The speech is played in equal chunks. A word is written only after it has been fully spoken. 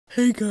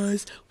Hey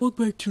guys,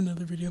 welcome back to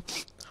another video.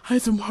 I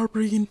have some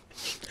heartbreaking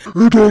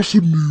and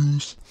awesome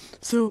news.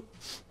 So,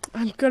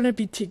 I'm gonna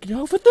be taking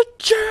over the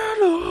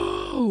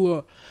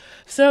channel.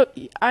 So,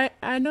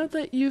 I know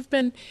that you've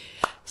been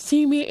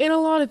seeing me in a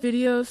lot of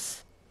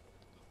videos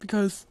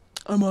because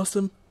I'm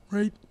awesome,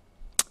 right?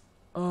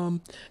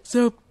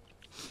 So,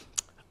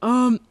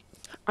 I'm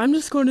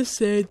just going to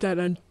say that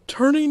I'm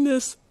turning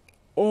this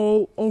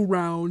all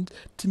around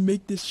to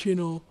make this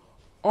channel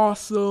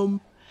awesome,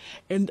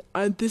 and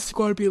this is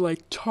going to be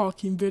like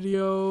talking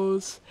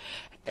videos,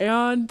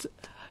 and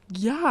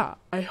yeah,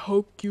 I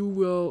hope you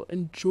will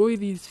enjoy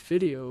these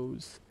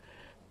videos.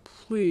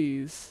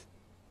 Please,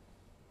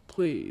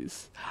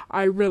 please,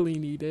 I really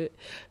need it,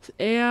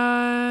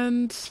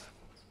 and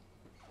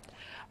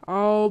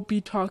I'll be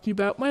talking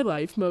about my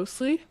life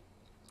mostly,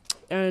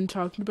 and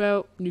talking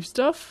about new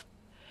stuff,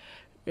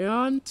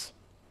 and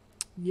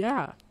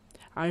yeah,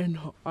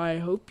 I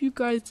hope you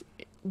guys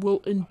will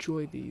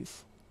enjoy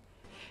these.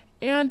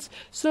 And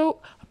so,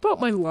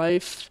 about my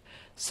life,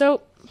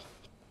 so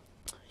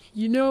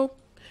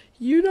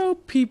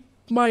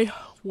my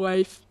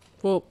wife,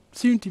 well,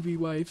 soon to be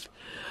wife,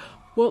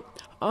 well,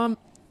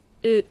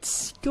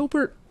 it's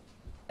Guilbert.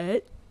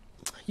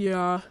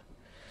 Yeah,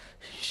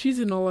 she's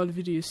in a lot of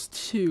videos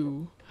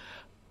too.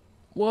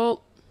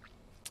 Well,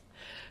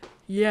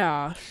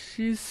 yeah,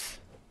 she's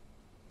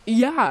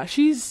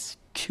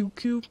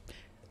cuckoo.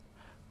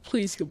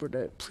 Please,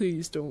 Gilbert,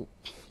 please don't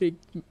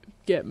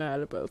get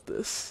mad about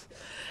this.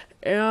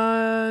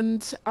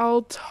 And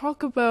I'll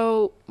talk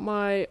about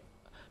the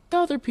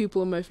other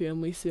people in my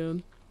family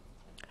soon.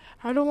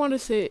 I don't want to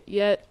say it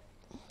yet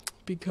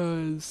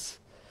because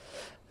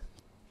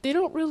they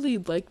don't really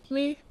like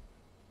me,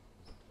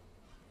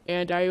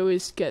 and I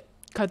always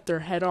cut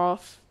their head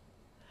off.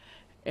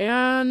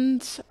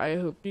 And I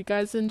hope you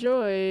guys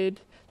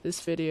enjoyed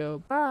this video.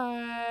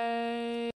 Bye!